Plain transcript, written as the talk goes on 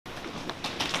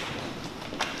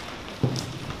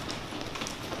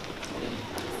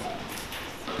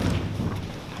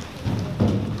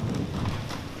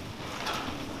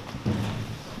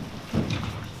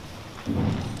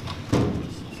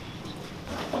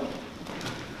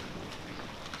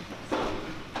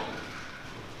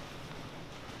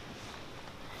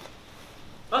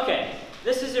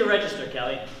your register,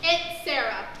 Kelly? It's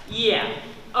Sarah. Yeah,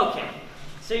 okay.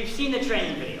 So you've seen the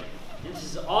training video, and this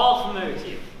is all familiar to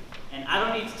you, and I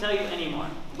don't need to tell you anymore.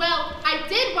 Well, I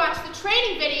did watch the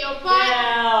training video, but...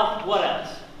 Yeah, what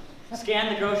else?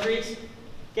 Scan the groceries,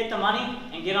 get the money,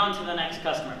 and get on to the next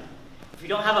customer. If you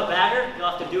don't have a bagger, you'll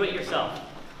have to do it yourself.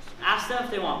 Ask them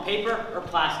if they want paper or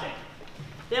plastic.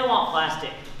 They'll want plastic,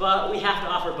 but we have to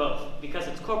offer both, because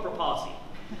it's corporate policy.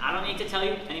 I don't need to tell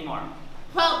you anymore.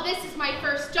 Well, this is my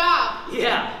first job.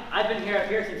 Yeah, I've been here at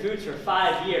Pearson Foods for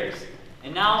 5 years,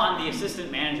 and now I'm the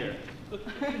assistant manager,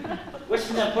 which is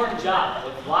an important job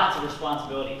with lots of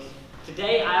responsibilities.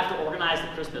 Today, I have to organize the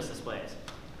Christmas displays.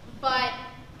 But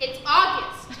it's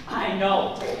August. I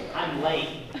know, I'm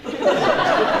late.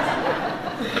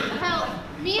 Hell,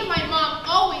 me and my mom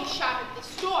always shop at the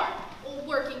store. Well,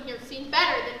 working here seemed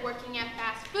better than working at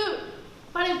fast food.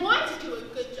 But I want to do a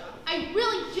good job. I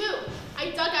really do.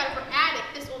 I dug out of her attic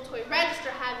this old toy register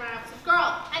I had when I was a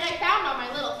girl, and I found all my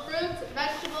little fruits and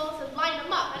vegetables and lined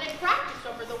them up, and I practiced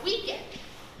over the weekend.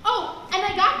 Oh, and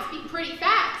I got to be pretty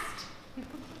fast.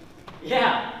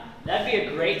 Yeah, that'd be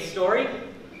a great story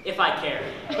if I cared.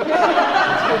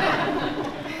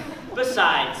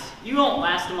 Besides, you won't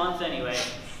last a month anyway.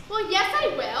 Well, yes, I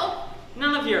will.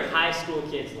 None of your high school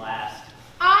kids last.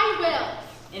 I will.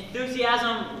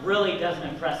 Enthusiasm really doesn't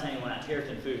impress anyone at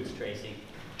Pearson Foods, Tracy.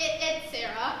 It's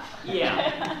Sarah.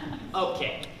 Yeah,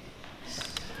 okay.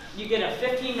 You get a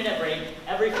 15-minute break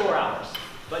every 4 hours,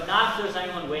 but not if there's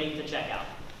anyone waiting to check out.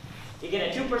 You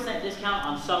get a 2% discount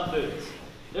on some foods.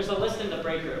 There's a list in the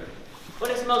break room, but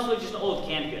it's mostly just old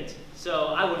canned goods,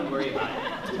 so I wouldn't worry about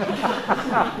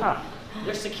it.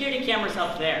 There's security cameras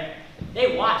up there.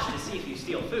 They watch to see if you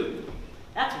steal food.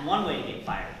 That's one way to get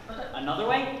fired. Another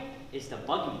way is to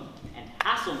bug me and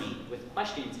hassle me with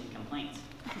questions and complaints.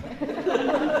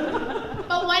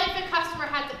 But what if a customer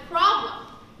has a problem?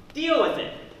 Deal with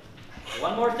it.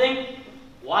 One more thing,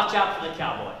 watch out for the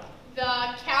cowboy.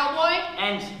 The cowboy?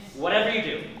 And whatever you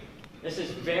do, this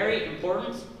is very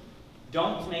important,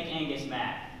 don't make Angus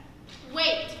mad.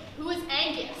 Wait, who is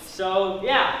Angus? So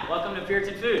yeah, welcome to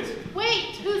Pearson Foods.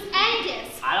 Wait, who's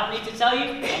Angus? I don't need to tell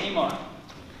you anymore.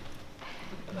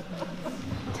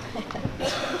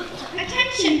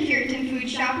 Attention, Pearson Food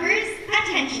shoppers,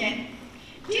 attention.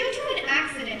 Due to an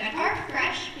accident at our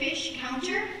fresh fish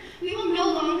counter, we will no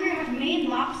longer have Maine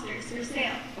lobsters for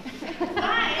sale.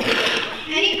 But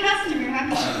any customer who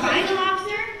happens to find a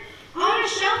lobster on a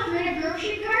shelf or in a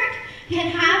grocery cart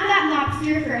can have that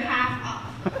lobster for half off.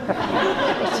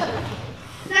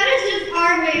 That is just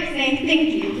our way of saying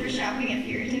thank you for shopping at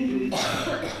Pearson Foods.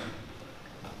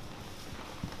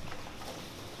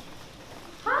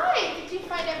 Hi, did you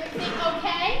find everything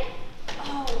okay?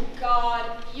 Oh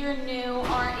God, you're new,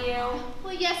 aren't you?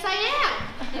 Well, yes, I am.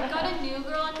 They've got a new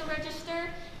girl at the register,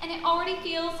 and it already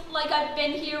feels like I've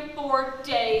been here for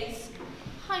days.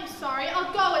 I'm sorry,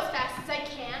 I'll go as fast as I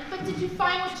can, but did you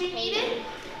find what you needed?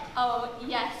 Oh,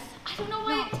 yes. I don't know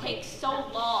why it takes so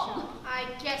long. I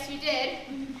guess you did.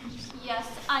 Yes,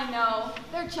 I know.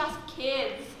 They're just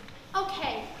kids.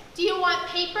 Okay, do you want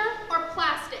paper or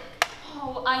plastic?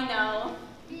 Oh, I know.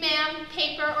 Ma'am,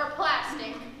 paper or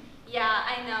plastic? Yeah,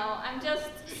 I know. I'm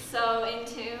just so in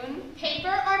tune. Paper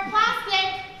or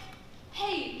plastic?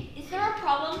 Hey, is there a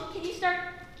problem? Can you start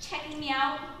checking me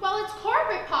out? Well, it's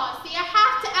corporate policy. I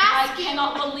have to ask you. I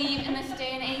cannot believe in this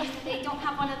day and age that they don't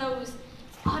have one of those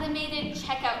automated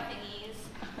checkout thingies.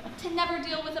 To never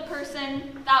deal with a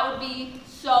person, that would be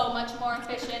so much more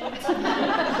efficient.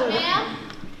 Ma'am?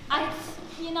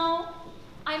 You know,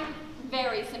 I'm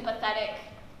very sympathetic.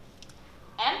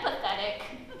 Empathetic.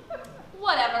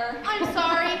 Whatever. I'm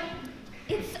sorry.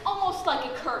 It's almost like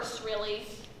a curse, really.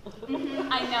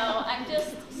 I know, I'm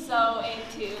just so in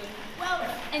tune. Well,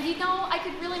 And you know, I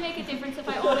could really make a difference if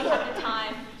I only had the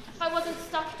time. If I wasn't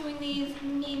stuck doing these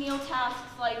menial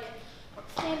tasks like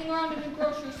standing around in a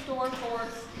grocery store for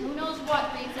who knows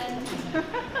what reason.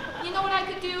 You know what I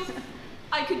could do?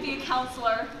 I could be a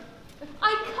counselor.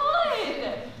 I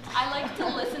could! I like to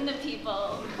listen to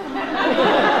people.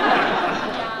 Yeah,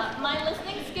 my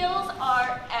listening skills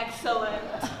are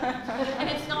excellent. And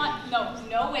it's not,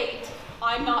 no, wait,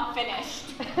 I'm not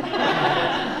finished.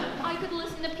 I could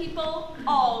listen to people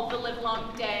all the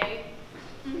livelong day.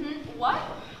 What?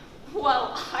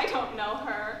 Well, I don't know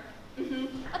her.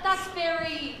 But that's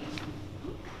very...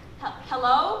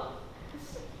 Hello?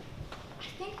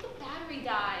 I think the battery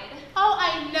died. oh,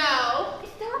 I know.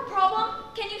 Is there a problem?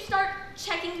 Can you start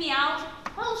checking me out?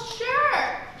 Well,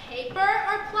 sure. Paper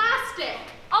or plastic?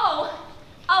 Oh,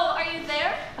 are you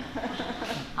there?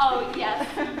 Oh, yes.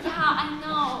 Yeah, I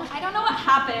know. I don't know what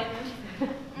happened.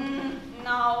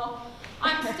 No.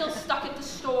 I'm I'm still stuck at the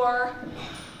store.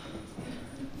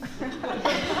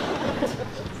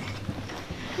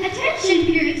 Attention,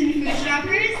 Puritan food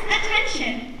shoppers,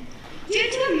 attention. Due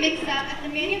to a mix-up at the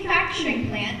manufacturing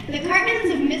plant, the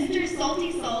cartons of Mr.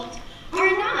 Salty Salt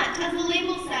are not, as the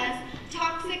label says,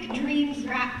 toxic dreams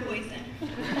rat poison.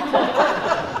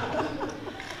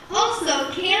 Also,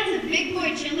 cans of Big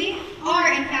Boy chili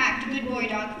are, in fact, Good Boy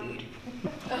dog food.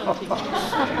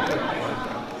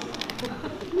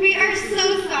 We are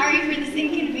so sorry for this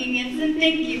inconvenience, and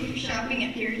thank you for shopping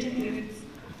at Puritan Foods.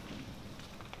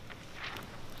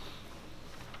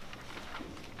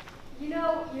 You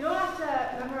know, you don't have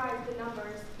to memorize the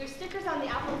numbers. There's stickers on the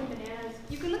apples and bananas.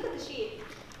 You can look at the sheet.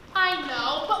 I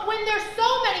know, but when there's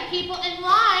so many people in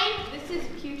line, This is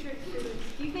Putrid Foods.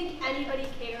 Do you think anybody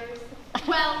cares?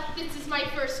 well, this is my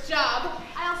first job.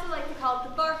 I also like to call it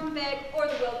the barking bag or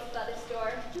the Wilkes Leather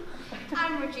Store.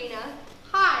 I'm Regina.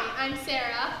 Hi, I'm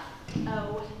Sarah.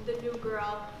 Oh, the new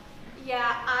girl.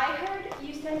 Yeah, I heard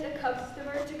you sent a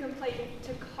customer to complain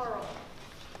to Carl.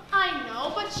 I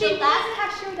know, but The she last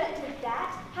cashier that did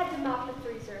that had to mop the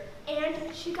freezer,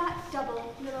 and she got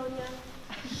double pneumonia.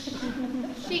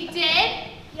 She did?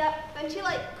 Yep, then she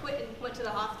quit and went to the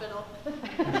hospital.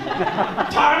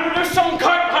 Time to do some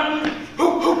cart hunting.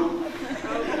 Hoop, hoop.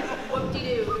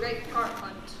 Whoop-de-doo, the great cart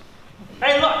hunt.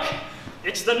 Hey, look,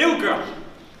 it's the new girl,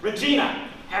 Regina.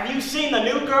 Have you seen the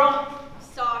new girl?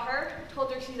 Saw her,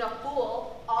 told her she's a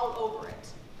fool, all over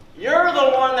it. You're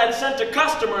the one that sent a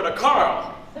customer to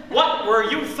Carl. What were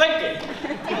you thinking?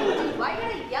 Dude, why you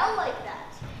gotta yell like that?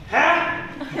 Huh?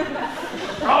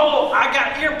 Oh, I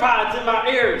got ear pods in my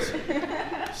ears.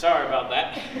 Sorry about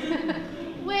that.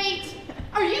 Wait,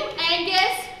 are you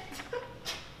Angus?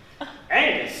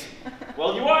 Angus,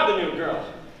 well, you are the new girl.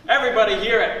 Everybody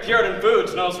here at Puritan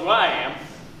Foods knows who I am.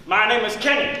 My name is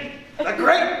Kenny, the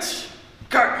great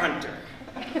cart hunter.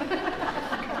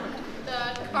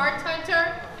 The cart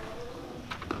hunter?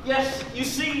 Yes, you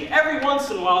see, every once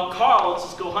in a while, Carl lets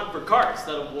us go hunt for carts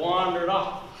that have wandered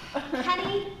off.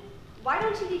 Kenny, why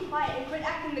don't you be quiet and quit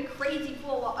acting the crazy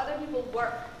fool while other people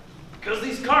work? Because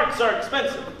these carts are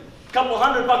expensive. A couple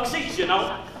 $100 each, you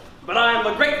know. But I am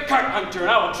the great cart hunter, and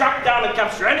I will track down and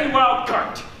capture any wild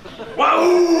cart.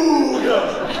 Wahoo!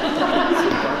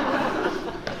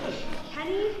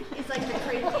 Kenny is like the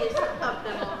craziest of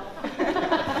them all.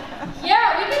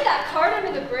 Yeah, we made that cart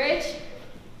under the bridge.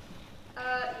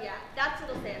 Yeah, that's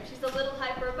little Sam. She's a little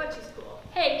hyper, but she's cool.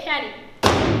 Hey, Kenny,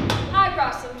 I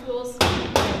brought some tools to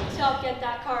help get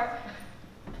that cart.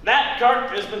 That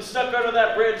cart has been stuck under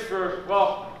that bridge for,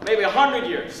 well, maybe 100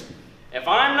 years. If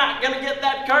I'm not going to get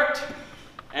that cart,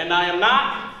 and I am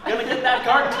not going to get that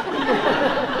cart,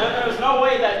 then there's no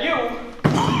way that you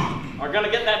are going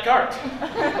to get that cart.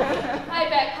 I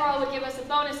bet Carl would give us a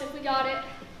bonus if we got it.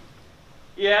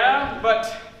 Yeah,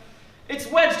 but it's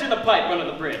wedged in the pipe under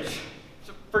the bridge.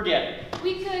 So forget it.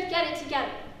 We could get it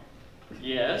together.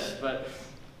 Yes, but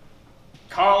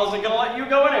Carl isn't going to let you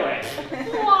go anyway.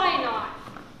 Why not?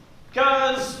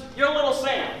 Because you're little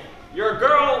Sam. You're a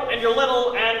girl and you're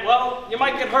little and, well, you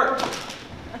might get hurt.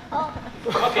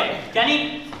 Okay,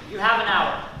 Kenny, you have an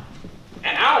hour.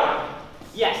 An hour?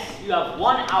 Yes, you have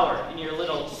 1 hour in your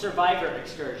little survivor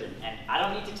excursion, and I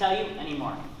don't need to tell you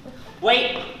anymore.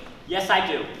 Wait, yes I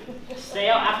do. Stay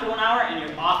out after 1 hour and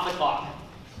you're off the clock.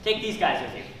 Take these guys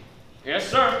with you. Yes,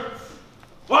 sir.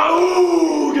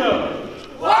 Wahooga!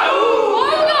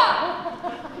 Wooga!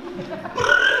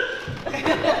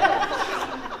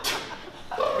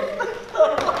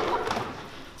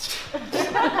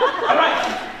 All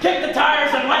right, kick the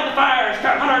tires and light the fires,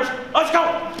 cart hunters. Let's go!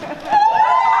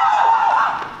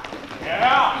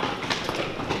 Yeah.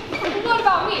 What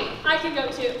about me? I can go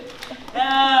too.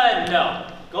 No.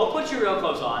 Go put your real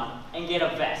clothes on and get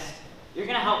a vest. You're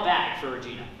gonna help bag for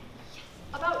Regina.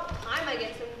 About time I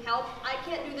get some help. I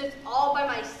can't do this all by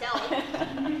myself.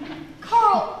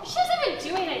 Carl, she doesn't even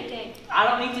do anything. I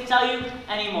don't need to tell you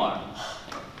anymore.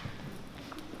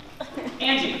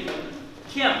 Angie,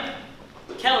 Kim,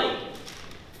 Kelly,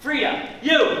 Frida,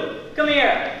 you, come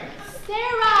here.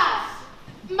 Sarah!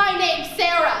 My name's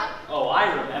Sarah. Oh,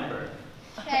 I remember.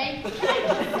 Okay, can I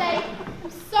just say,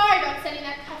 I'm sorry about sending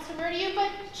that customer to you, but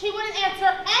she wouldn't answer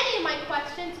any of my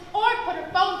questions or put her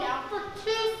phone down for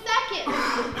 2 seconds.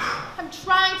 I'm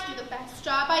trying to do the best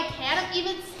job I can. I'm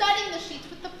even studying the sheets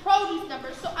with the produce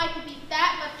numbers so I can be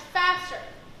that much faster.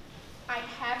 I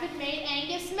haven't made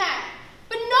Angus mad,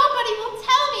 but nobody will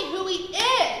tell me who he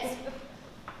is.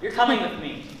 You're coming with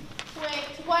me.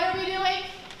 Wait, what are we doing?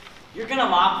 You're gonna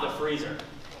mop the freezer.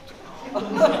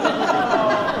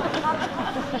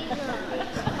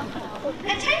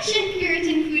 Attention,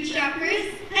 Puritan food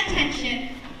shoppers, attention.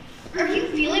 Are you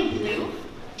feeling blue?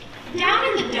 Down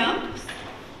in the dumps?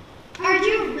 Are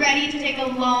you ready to take a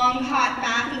long, hot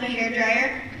bath with a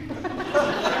hairdryer?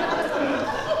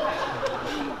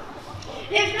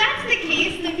 If that's the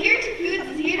case, then Puritan Foods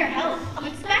is here to help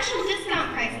with special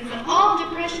discount prices on all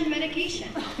depression medication,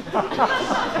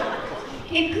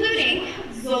 including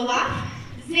Zoloft,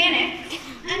 Xanax,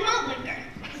 and malt liquor.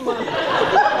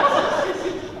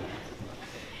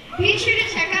 Be sure to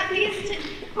check out these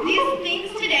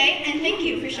things today, and thank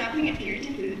you for shopping at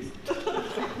Puritan Foods.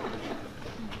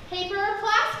 Paper or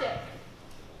plastic?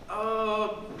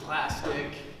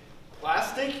 Plastic.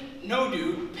 Plastic? No,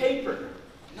 dude. Paper.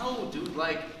 No, dude.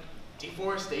 Like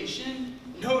deforestation?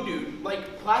 No, dude.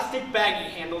 Like plastic baggie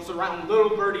handles around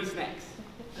little birdies' necks.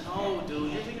 No,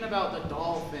 dude. You're thinking about the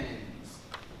dolphins.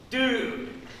 Dude.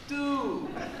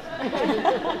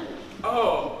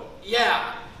 Oh,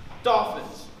 yeah.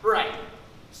 Dolphins. Right.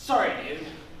 Sorry, dude.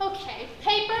 Okay,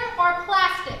 paper or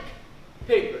plastic?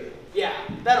 Paper. Yeah,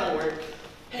 that'll work.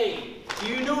 Hey, do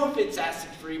you know if it's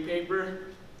acid-free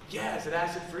paper? Yeah, is it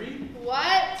acid-free?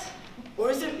 What?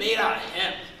 Or is it made out of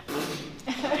hemp? Did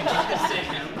you just say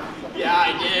hemp? Yeah,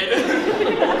 I did.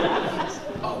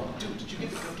 Oh, dude, did you get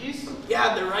the cookies?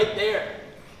 Yeah, they're right there.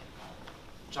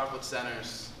 Chocolate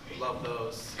centers. Love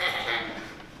those.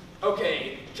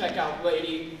 Okay, checkout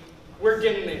lady. We're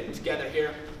getting it together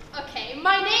here. Okay,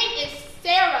 my name is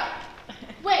Sarah.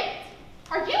 Wait,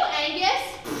 are you Angus?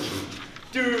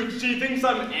 Dude, she thinks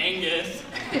I'm Angus.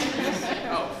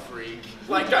 Oh, freak.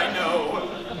 Like I know.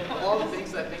 All the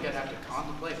things I think I'd have to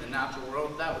contemplate in the natural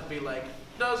world, that would be like,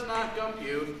 does not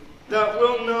compute. That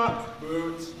will not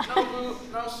boot. No boot,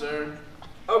 no sir.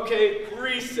 Okay,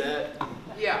 reset.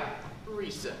 Yeah,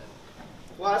 reset.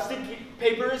 Plastic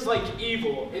paper is like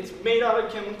evil. It's made out of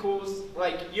chemicals,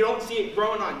 like you don't see it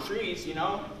growing on trees, you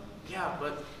know? Yeah,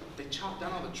 but they chop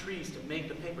down all the trees to make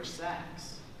the paper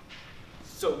sacks.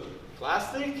 So,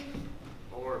 plastic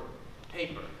or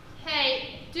paper?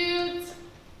 Hey, dudes.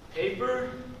 Paper?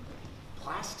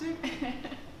 Plastic?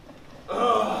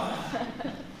 Ugh.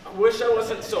 I wish I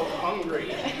wasn't so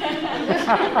hungry.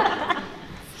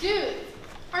 Dudes,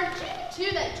 aren't you the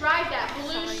two that drive that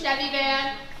blue Chevy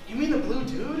van? You mean the blue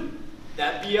dude?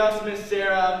 That be us, Miss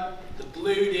Sarah. The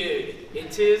blue dude.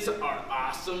 It is our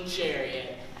awesome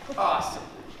chariot. Awesome.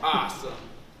 Awesome.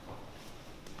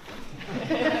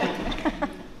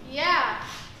 Yeah,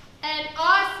 an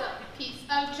awesome piece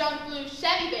of junk blue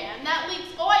Chevy van that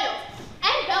leaks oils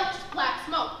and belches black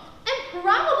smoke and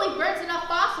probably burns enough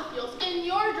fossil fuels in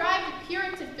your drive to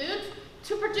Puritan Foods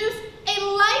to produce a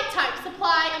lifetime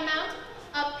supply amount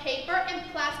of paper and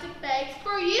plastic bags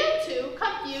for you to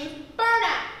confuse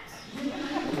burnouts.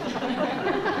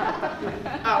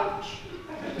 Ouch.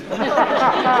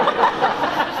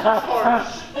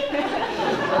 Harsh.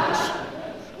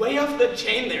 Way off the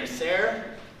chain there, Sarah.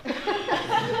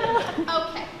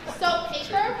 Okay, so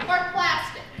paper or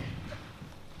plastic?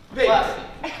 Plastic.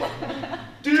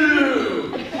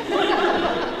 Dude!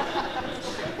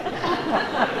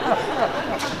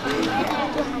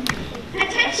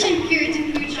 Attention,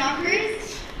 Puritan Food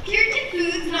shoppers. Puritan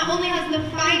Foods not only has the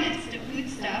finest of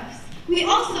foodstuffs, we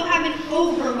also have an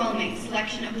overwhelming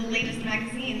selection of the latest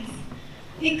magazines,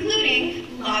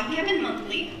 including Log Cabin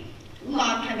Monthly,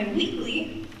 Log Cabin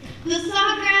Weekly, the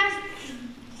Sawgrass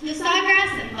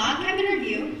and Log Cabin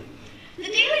Review, the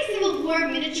Daily Civil War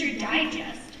Miniature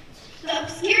Digest, the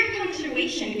Obscure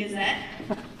Punctuation Gazette,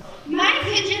 My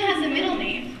Pigeon Has a Middle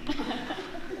Name,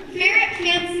 Ferret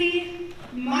Fancy,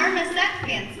 Marmoset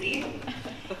Fancy,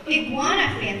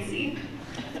 Iguana Fancy,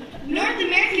 North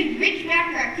American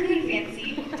Ridgeback Raccoon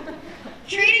Fancy,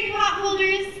 Trading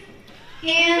Potholders,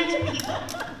 and People.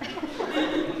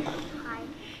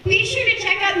 Be sure to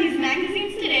check out these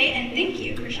magazines today, and thank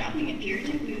you for shopping at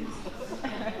Puritan Foods.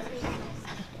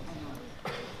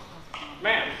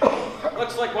 Man,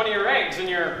 looks like one of your eggs in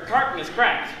your carton is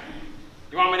cracked.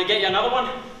 You want me to get you another one?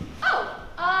 Oh,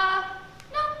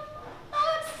 no,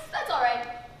 that's all right.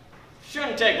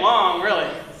 Shouldn't take long, really.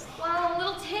 Well,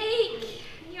 it'll take.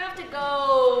 You have to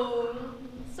go.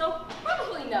 So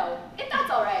probably no, if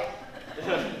that's all right.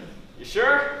 You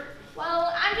sure?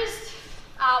 Well, I'm just.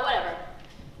 Whatever.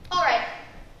 All right.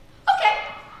 Okay.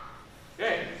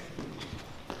 Okay.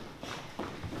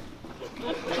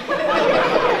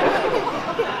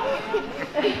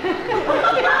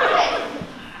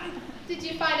 Did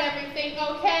you find everything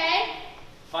okay?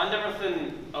 Find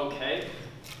everything okay?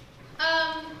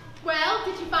 Well,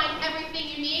 did you find everything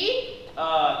you need?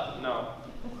 No.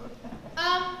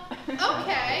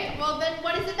 Okay. Well, then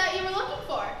what is it that you were looking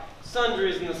for?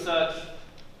 Sundries and such.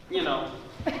 You know.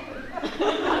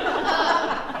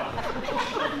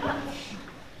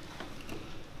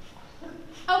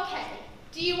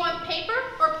 Do you want paper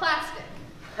or plastic?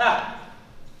 Ha!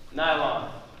 Nylon.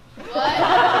 What?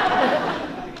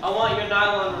 I want your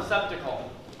nylon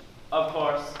receptacle. Of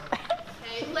course.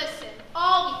 Hey, listen.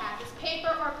 All we have is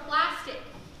paper or plastic.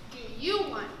 Do you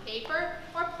want paper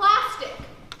or plastic?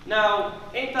 Now,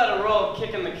 ain't that a row of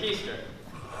kicking the keister?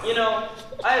 You know,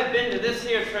 I have been to this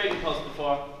here trading post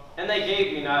before, and they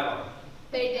gave me nylon.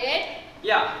 They did?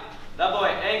 Yeah, that boy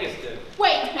Angus did.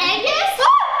 Wait, Angus?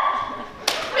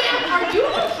 Ma'am, are you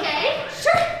okay?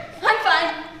 Sure, I'm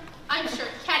fine. I'm sure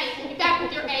Kenny will be back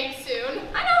with your eggs soon.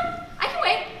 I know. I can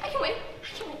wait. I can wait.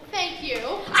 I can wait. Thank you.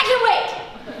 I can wait.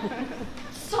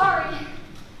 Sorry.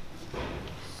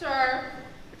 Sir,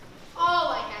 all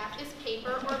I have is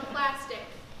paper or plastic.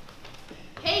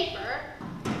 Paper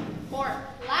or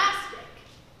plastic?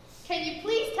 Can you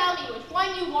please tell me which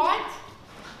one you want?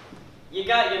 You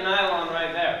got your nylon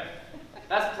right there.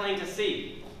 That's plain to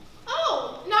see.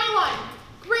 Oh, nylon.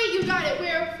 Great, you got it.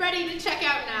 We're ready to check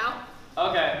out now.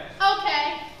 Okay.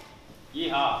 Okay.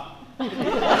 Yeehaw.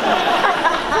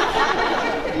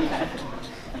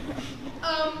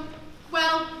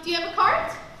 Well, do you have a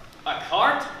cart? A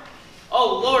cart?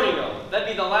 Oh, lordy no. That'd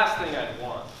be the last thing I'd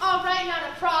want. All right, not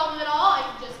a problem at all. I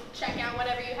can just check out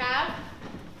whatever you have.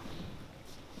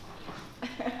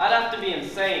 I'd have to be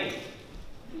insane.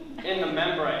 In the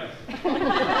membrane.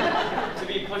 To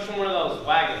be pushing one of those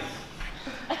wagons.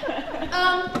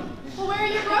 Well, where are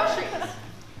your groceries?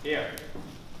 Here.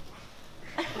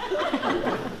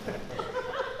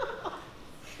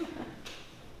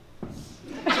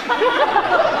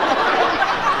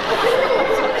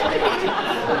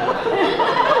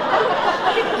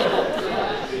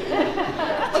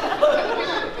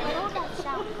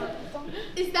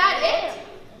 Is that it?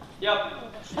 Yep.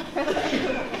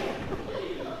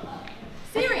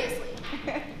 Seriously?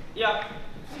 Yep.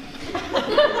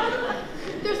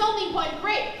 There's only one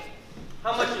grape.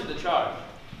 How much is the charge?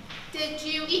 Did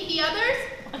you eat the others?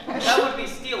 That would be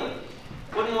stealing.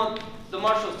 Wouldn't want the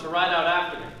marshals to ride out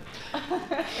after me.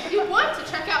 You want to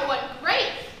check out one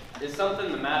grape. Is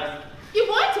something the matter? You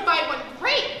want to buy one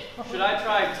grape. Should I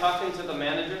try talking to the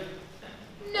manager?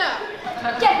 No.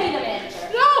 Get me the manager.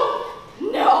 No!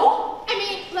 No? I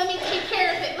mean, let me take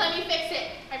care of it. Let me fix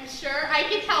it. I'm sure I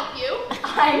can help you.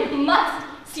 I must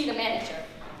see the manager.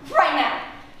 Right now.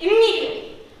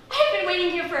 Immediately. I've been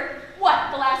waiting here for,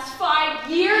 what, the last 5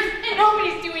 years? And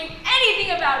nobody's doing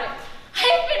anything about it.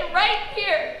 I've been right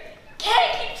here.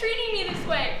 Can't keep treating me this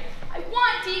way. I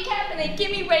want decaf and they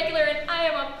give me regular and I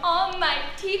am up all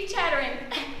night, teeth chattering.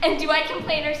 And do I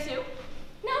complain or sue?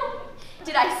 No.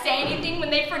 Did I say anything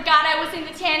when they forgot I was in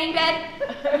the tanning bed?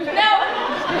 No.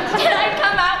 Did I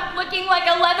come out looking like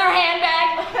a leather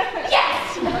handbag?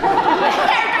 Yes. The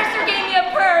hairdresser gave me a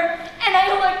perm and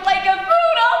I looked like a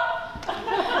poodle.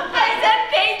 I said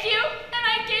thank you and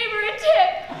I gave her a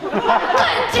tip.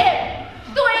 A tip.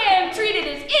 The way I am treated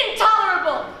is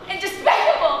intolerable and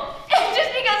despicable. And just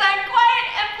because I'm quiet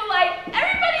and polite,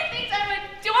 everybody thinks I'm a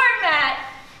doormat.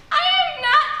 I am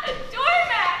not a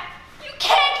doormat. You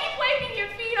can't keep waving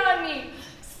your feet on me.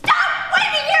 Stop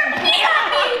waving your feet on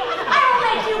me! I will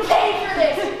make you pay for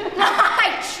this.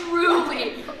 I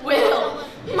truly will.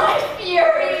 My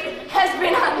fury has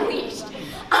been unleashed.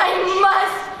 I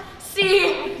must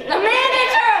see the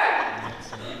manager!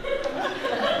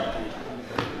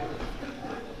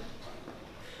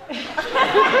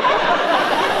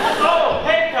 Oh,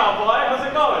 hey, cowboy, how's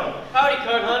it going? Howdy,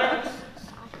 Kurt Hunter.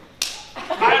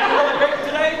 Had another drink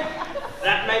today?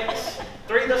 That makes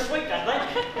 3 this week, I think.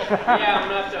 Yeah, I'm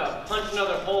gonna have to punch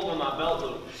another hole in my belt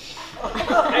loop.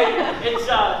 Hey,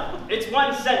 it's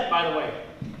 1 cent, by the way.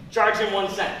 Charge him 1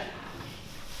 cent.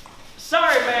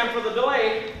 Sorry, ma'am, for the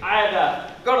delay. I had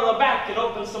to go to the back and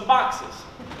open some boxes.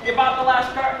 You bought the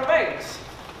last carton of eggs.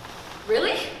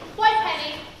 Really? What,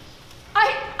 Penny?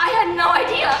 I had no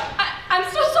idea. I'm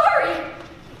so sorry.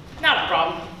 Not a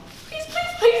problem. Please,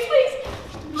 please, please, please.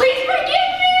 Please forgive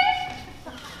me.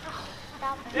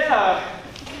 Yeah.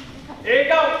 Here you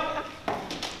go.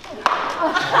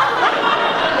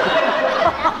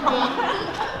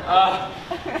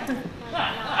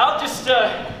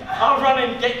 I'll run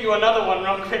and get you another one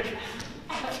real quick.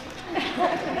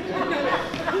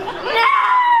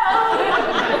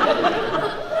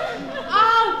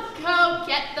 I'll go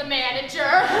get the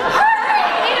manager.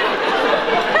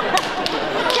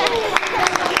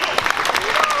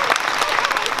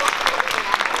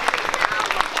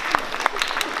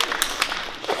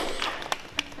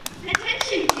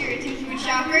 Attention, Puritan food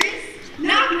shoppers.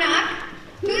 Knock, knock.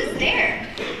 Who's there?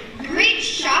 Great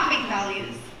shopping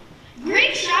values.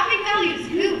 Great shopping values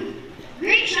who?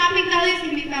 Great shopping values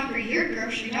can be found for your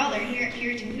grocery dollar here at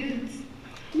Puritan Foods.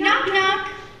 Knock, knock.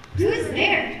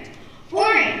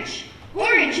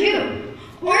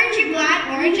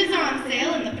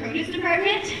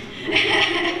 department.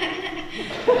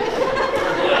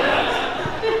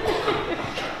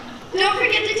 Don't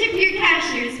forget to tip your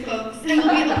cashiers, folks, and we'll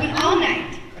be open all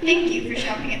night. Thank you for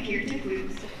shopping at Puritan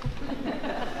Foods.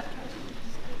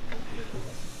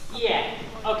 Yeah,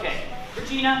 okay.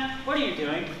 Regina, what are you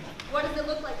doing? What does it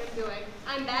look like I'm doing?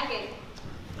 I'm bagging.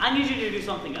 I need you to do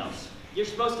something else. You're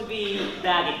supposed to be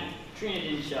bagging. Trina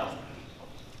didn't show.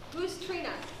 Who's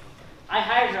Trina? I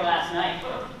hired her last night.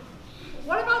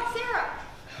 What about Sarah?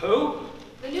 Who?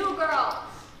 The new girl.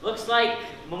 Looks like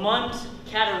Mamont,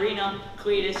 Katerina,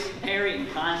 Cletus, Harry, and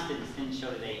Constance didn't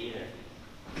show today either.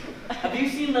 Have you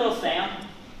seen Little Sam?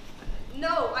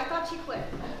 No, I thought she quit.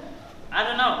 I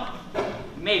don't know.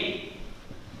 Maybe.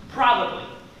 Probably.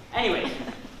 Anyways,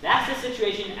 that's the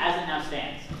situation as it now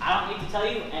stands. I don't need to tell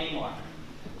you anymore.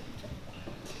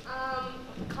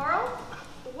 Carl?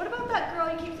 What about that girl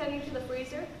you keep sending to the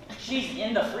freezer? She's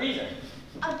in the freezer.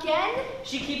 Again?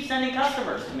 She keeps sending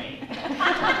customers to me. Isn't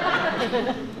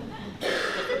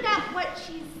that what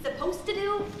she's supposed to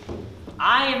do?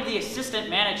 I am the assistant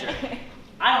manager.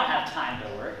 I don't have time to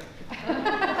work.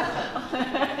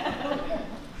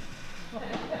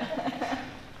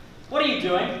 What are you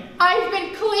doing? I've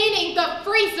been cleaning the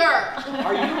freezer.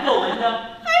 Are you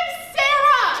Belinda? I'm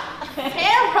Sarah.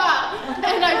 Sarah,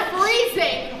 and I'm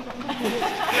freezing.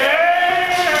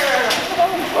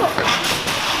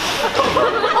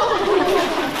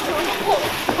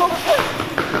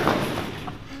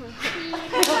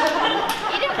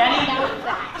 Kenny,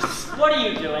 what are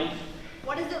you doing?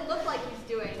 What does it look like he's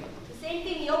doing? The same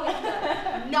thing he always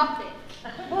does. Nothing.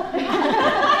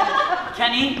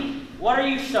 Kenny, what are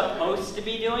you supposed to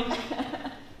be doing?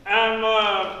 I'm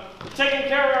taking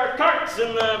care of our carts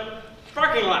in the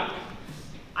parking lot.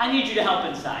 I need you to help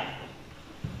inside.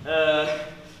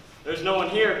 There's no one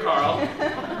here, Carl.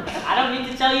 I don't need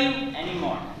to tell you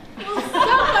anymore. Will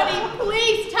somebody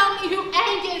please tell me who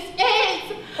Angus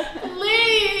is?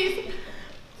 Please.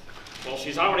 Well,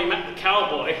 she's already met the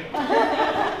cowboy.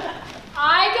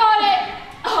 I got it.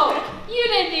 Oh, you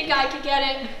didn't think I could get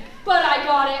it, but I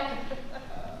got it.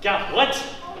 Got what?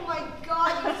 Oh my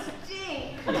god, you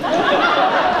stink.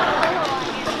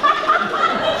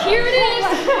 Here it is,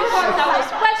 the part that was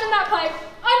wedged in that pipe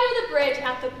under the bridge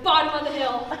at the bottom of the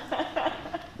hill.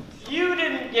 You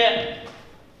didn't get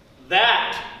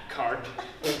that cart.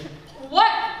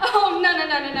 What? Oh,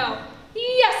 no.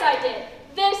 Yes, I did.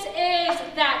 This is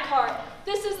that card.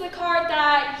 This is the card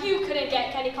that you couldn't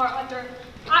get, Kenny Carpenter.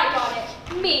 I got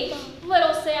it. Me,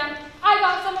 Little Sam. I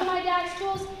got some of my dad's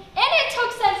tools, and it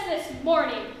took since this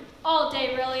morning. All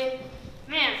day, really.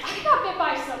 Man, I got bit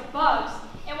by some bugs.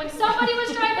 And when somebody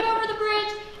was driving over the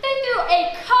bridge, they threw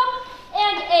a cup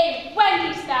and a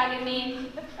Wendy's bag at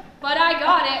me. But I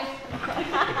got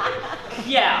it.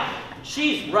 Yeah,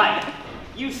 she's right.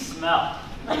 You smell.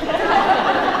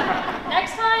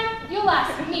 Next time, you'll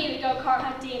ask me to go car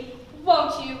hunting,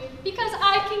 won't you? Because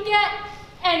I can get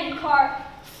any car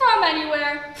from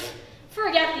anywhere.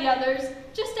 Forget the others.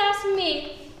 Just ask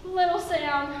me, Little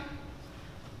Sam.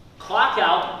 Clock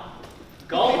out,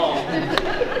 go home,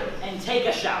 and take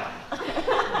a shower.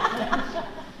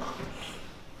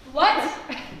 What?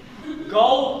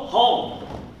 Go home.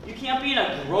 You can't be in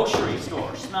a grocery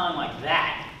store smelling like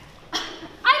that.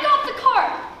 I got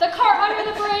the car under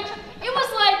the bridge. It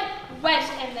was like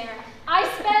wedged in there. I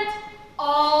spent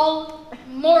all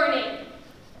morning.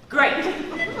 Great.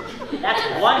 That's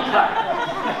one cart.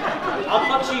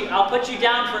 I'll put you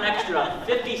down for an extra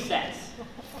 50 cents.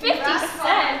 50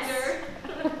 cents?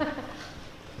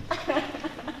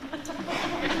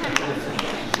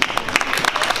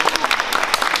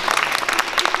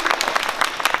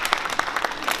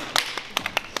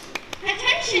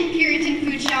 Attention, Puritan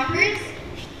food shoppers.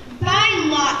 Buy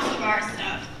lots of our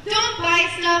stuff. Don't buy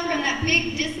stuff from that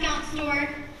big discount store.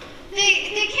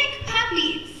 They kick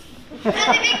puppies. And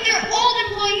they make their old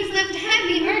employees lift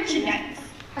heavy merchandise.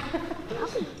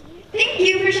 Thank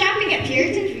you for shopping at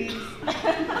Puritan Foods.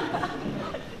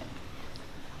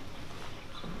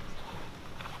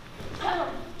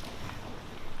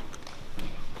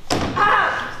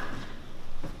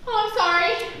 Oh, I'm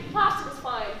sorry. Plastic is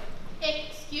fine.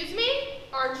 Excuse me?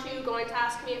 Aren't you going to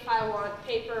ask me if I want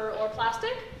paper or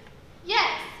plastic?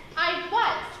 Yes, I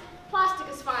was. Plastic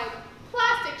is fine.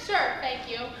 Plastic, sure, thank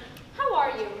you. How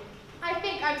are you? I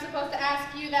think I'm supposed to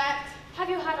ask you that. Have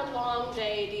you had a long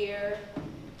day, dear?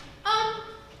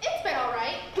 It's been all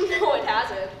right. No, it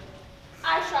hasn't.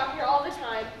 I shop here all the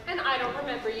time, and I don't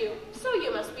remember you, so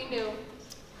you must be new.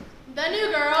 The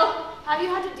new girl. Have you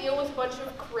had to deal with a bunch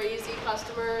of crazy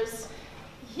customers?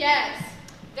 Yes,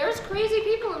 There's crazy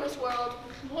people in this world.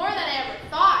 more than I ever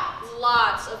thought.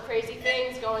 lots of crazy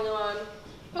things going on.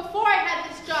 Before I had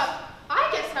this job, I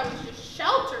guess I was just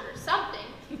sheltered or something.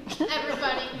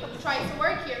 Everybody who tries to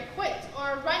work here quits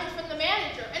or runs from the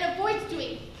manager and avoids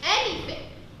doing anything.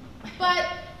 But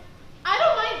I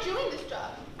don't mind doing this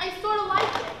job. I sort of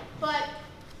like it, but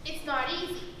it's not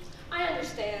easy. I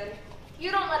understand.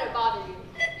 You don't let it bother you.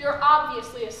 You're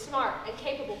obviously a smart and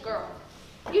capable girl.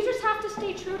 You just have to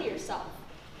stay true to yourself.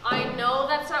 I know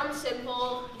that sounds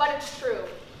simple, but it's true.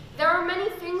 There are many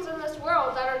things in this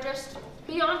world that are just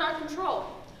beyond our control.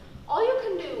 All you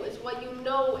can do is what you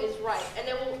know is right, and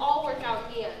it will all work out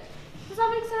in the end. Does that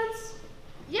make sense?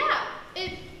 Yeah,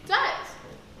 it does.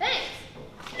 Thanks.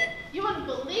 You wouldn't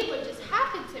believe what just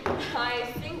happened to me. I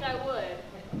think I would.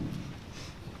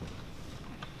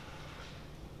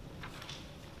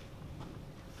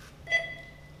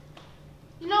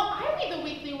 You know, I read the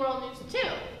Weekly World News too.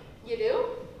 You do?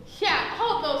 Yeah,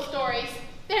 all those stories.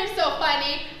 They're so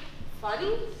funny.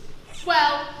 Funny?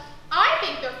 Well, I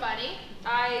think they're funny.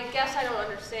 I guess I don't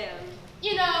understand.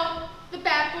 You know, the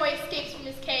bad boy escapes from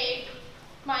his cave.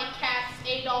 My cat's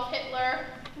Adolf Hitler.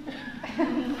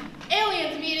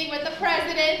 Aliens meeting with the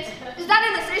president. Is that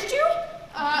in this issue?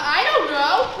 I don't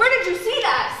know. Where did you see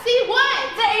that? See what?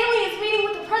 The aliens meeting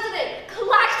with the president.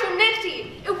 Collector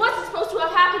Nifty. It wasn't supposed to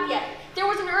have happened yet. There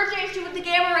was an urgent issue with the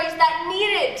gamma rays that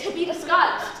needed to be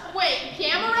discussed. Wait,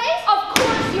 gamma rays? Of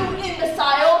course, you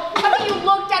imbecile. Haven't you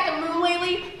looked at the moon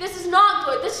lately? This is not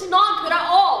good. This is not good at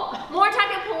all.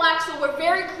 Mortek and Palaxo were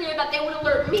very clear that they would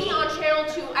alert me on Channel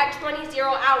 2 at 20:00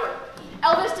 hour.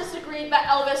 Elvis disagreed, but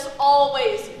Elvis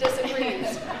always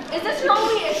disagrees. Is this your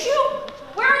only issue?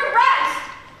 Where are the rest?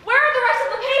 Where are the rest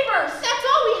of the papers? That's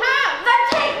all we have. Then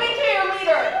take me to your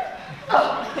leader.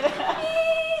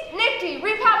 Nifty,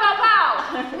 repow pow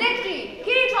pow. Nifty,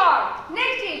 guitar.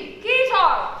 Nifty,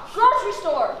 guitar. Grocery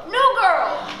store, new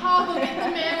girl. I'll go get the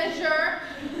manager.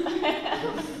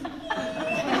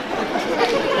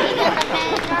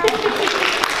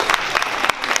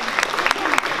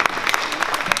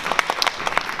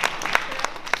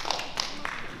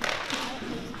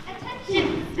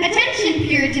 Attention,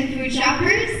 Puritan food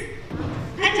shoppers.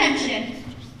 Attention.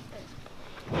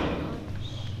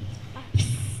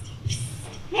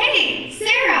 Hey,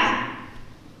 Sarah.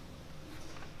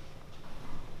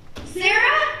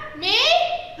 Sarah? Me?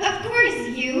 Of course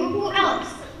you. Who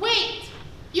else? Wait,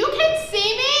 you can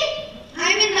see me?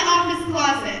 I'm in the office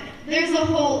closet. There's a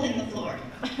hole in the floor.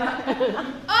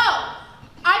 Oh,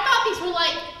 I thought these were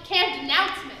like canned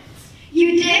announcements.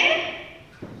 You did?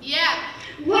 Yeah.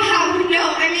 Wow,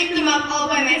 no, I make them up all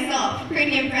by myself.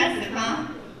 Pretty impressive, huh?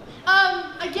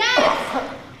 I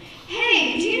guess.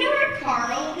 Hey, do you know where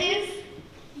Carl is?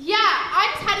 Yeah,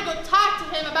 I just had to go talk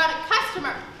to him about a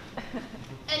customer.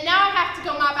 And now I have to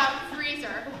go mop out the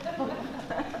freezer.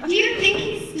 Do you think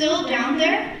he's still down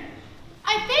there?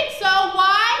 I think so.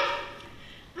 Why?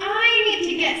 I need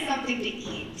to get something to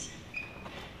eat.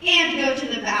 And go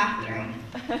to the bathroom.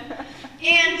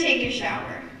 And take a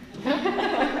shower.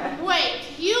 Wait,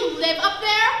 you live up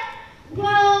there?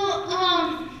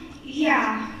 Well,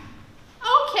 yeah.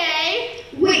 Okay.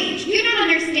 Wait, you don't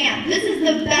understand. This is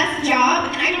the best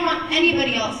job, and I don't want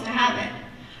anybody else to have it.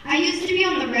 I used to be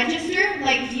on the register,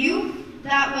 like you.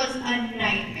 That was a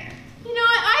nightmare. You know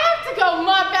what? I have to go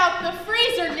mop out the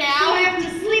freezer So now. I have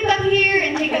to sleep up here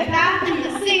and take a bath in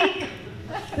the sink.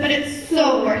 But it's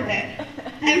so worth it.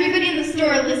 Everybody in the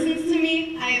store listens to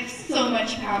me. I have so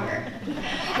much power.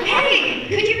 Hey,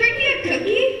 could you bring me a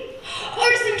cookie?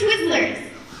 Or some Twizzlers?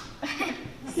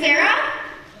 Sarah?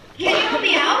 Can you help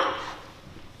me out?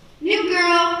 New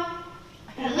girl.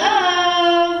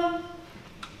 Hello?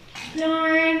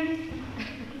 Darn.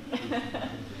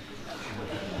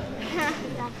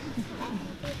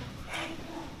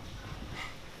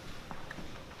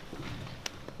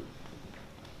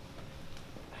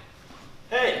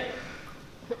 Hey,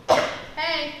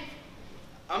 Hey,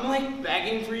 I'm like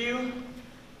begging for you.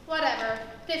 whatever.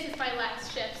 This is my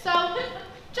last shift, so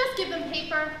just give them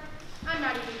paper. I'm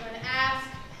not even going to ask.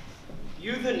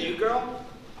 You the new girl?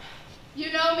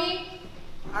 You know me?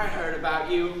 I heard about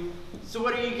you. So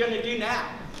what are you gonna do now?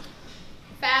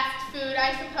 Fast food,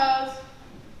 I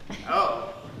suppose.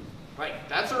 Oh, like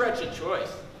that's a wretched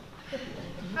choice.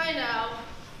 I know.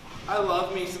 I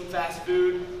love me some fast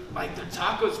food. Like the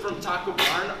tacos from Taco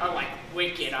Barn are like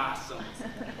wicked awesome.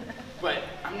 But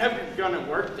I'm never gonna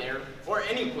work there or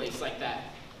any place like that.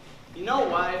 You know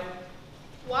why?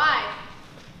 Why?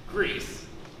 Grease.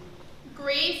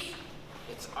 Grease?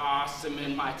 It's awesome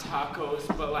in my tacos,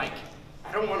 but like,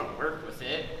 I don't want to work with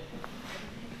it.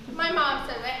 My mom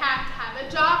says I have to have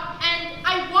a job, and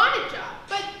I want a job,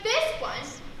 but this one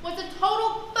was a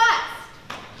total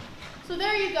bust. So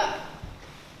there you go.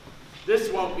 This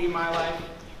won't be my life.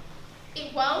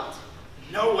 It won't?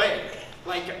 No way.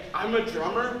 Like, I'm a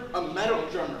drummer, a metal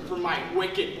drummer for my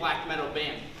wicked black metal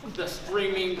band, the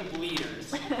Screaming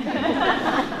Bleeders. Well,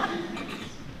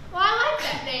 I like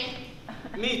that name.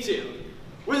 Me too.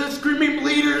 We're the Screaming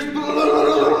Bleeders.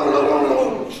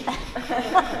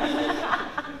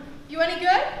 You any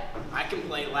good? I can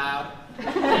play loud.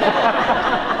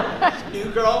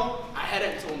 New girl, I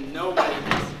hadn't told nobody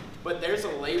this, but there's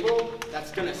a label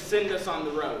that's gonna send us on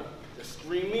the road. The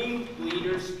Screaming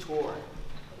Bleeders Tour.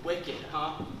 Wicked,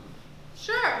 huh?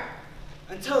 Sure.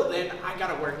 Until then, I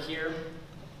gotta work here.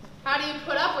 How do you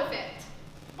put up with it?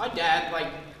 My dad,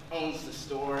 owns the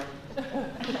store.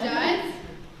 He does?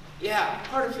 Yeah,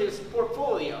 part of his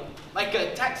portfolio, like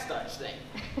a Techstars thing.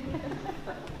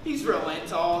 He's real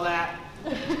into all that.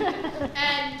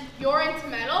 And you're into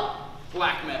metal?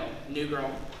 Black metal, new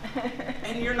girl.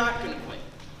 And you're not gonna quit.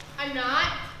 I'm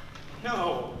not?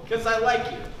 No, because I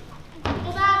like you.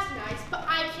 Well, that's nice, but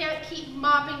I can't keep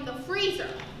mopping the freezer.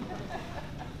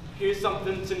 Here's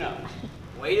something to know.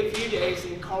 Wait a few days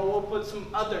and Carl will put some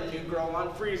other new girl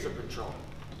on freezer patrol.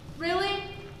 Really?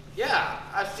 Yeah,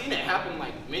 I've seen it happen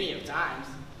many of times.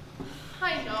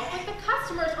 I know, but the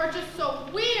customers are just so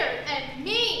weird and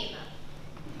mean.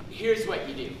 Here's what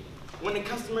you do. When a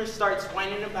customer starts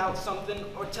whining about something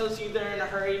or tells you they're in a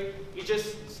hurry, you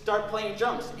just start playing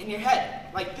drums in your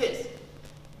head, like this.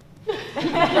 It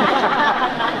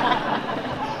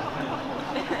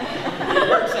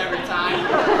works every time.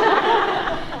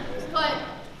 But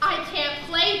I can't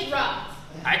play drums.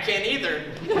 I can't either.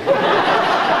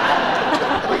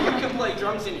 But you can play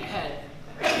drums in your head.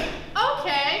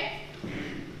 Okay.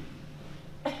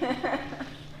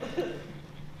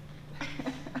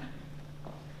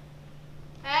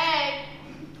 Hey.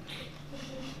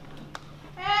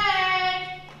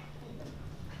 Hey.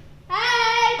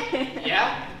 Hey.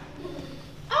 Yeah?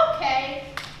 Okay.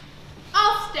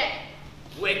 I'll stay.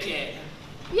 Wicked.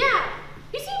 Yeah,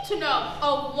 you seem to know a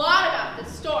lot about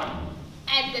this store.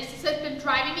 And this has been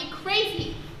driving me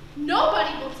crazy.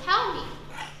 Nobody will tell me.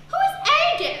 Who is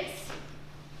Angus?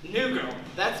 New girl,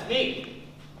 that's me.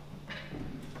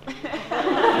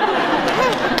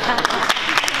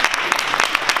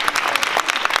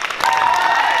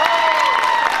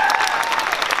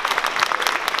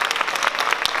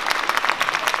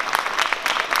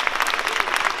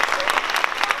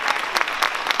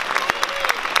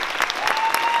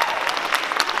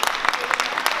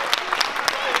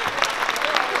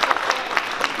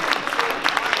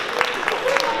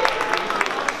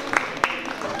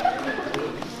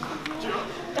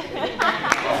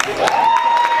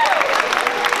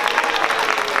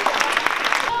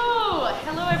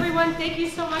 Thank you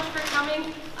so much for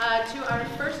coming to our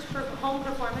first home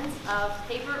performance of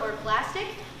Paper or Plastic.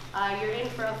 You're in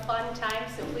for a fun time,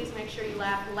 so please make sure you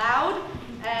laugh loud,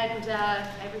 and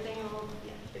everything will,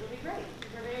 it'll be great.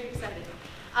 We're very excited.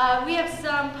 We have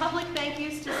some public thank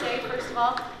yous to say, first of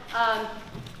all.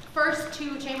 First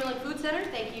to Chamberlain Food Center,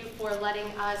 thank you for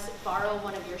letting us borrow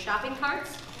one of your shopping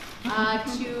carts.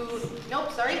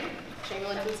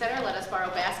 Chamberlain Food Center let us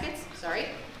borrow baskets,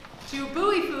 sorry. To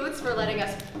Bowie Foods for letting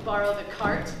us borrow the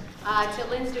cart. To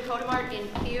Lynn's Dakota Mart in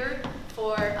Pier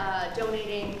for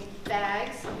donating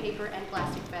bags, paper and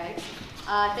plastic bags.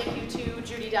 Thank you to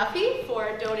Judy Duffy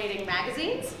for donating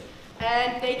magazines.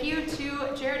 And thank you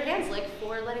to Jared Hanslick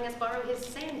for letting us borrow his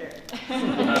sander.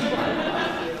 Thank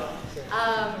you.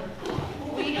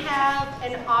 We have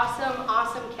an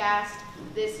awesome cast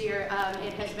this year.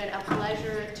 It has been a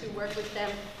pleasure to work with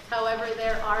them. However,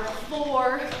 there are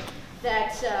 4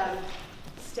 that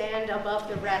stand above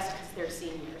the rest because they're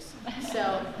seniors.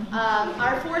 So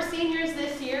our 4 seniors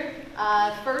this year,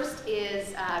 first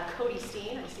is Cody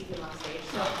Steen. I see him on stage.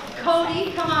 So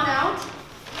Cody, come on out.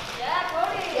 Yeah,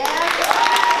 Cody.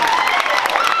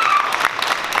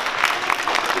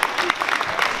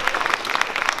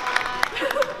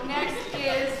 Next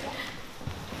is,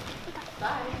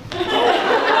 bye.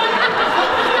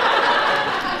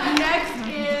 Next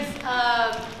is,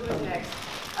 who's next?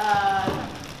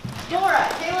 Dora,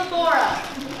 Kayla Bora.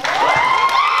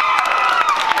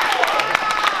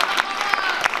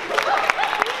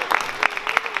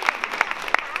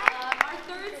 Our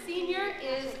 3rd senior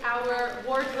is our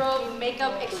wardrobe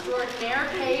makeup extraordinaire,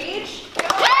 Paige.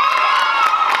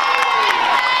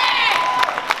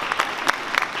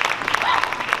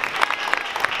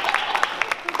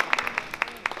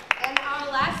 And our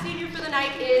last senior for the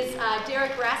night is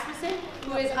Derek Rasmussen,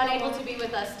 who is unable to be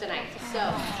with us tonight.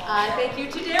 So thank you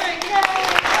to Derek.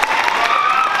 Yay!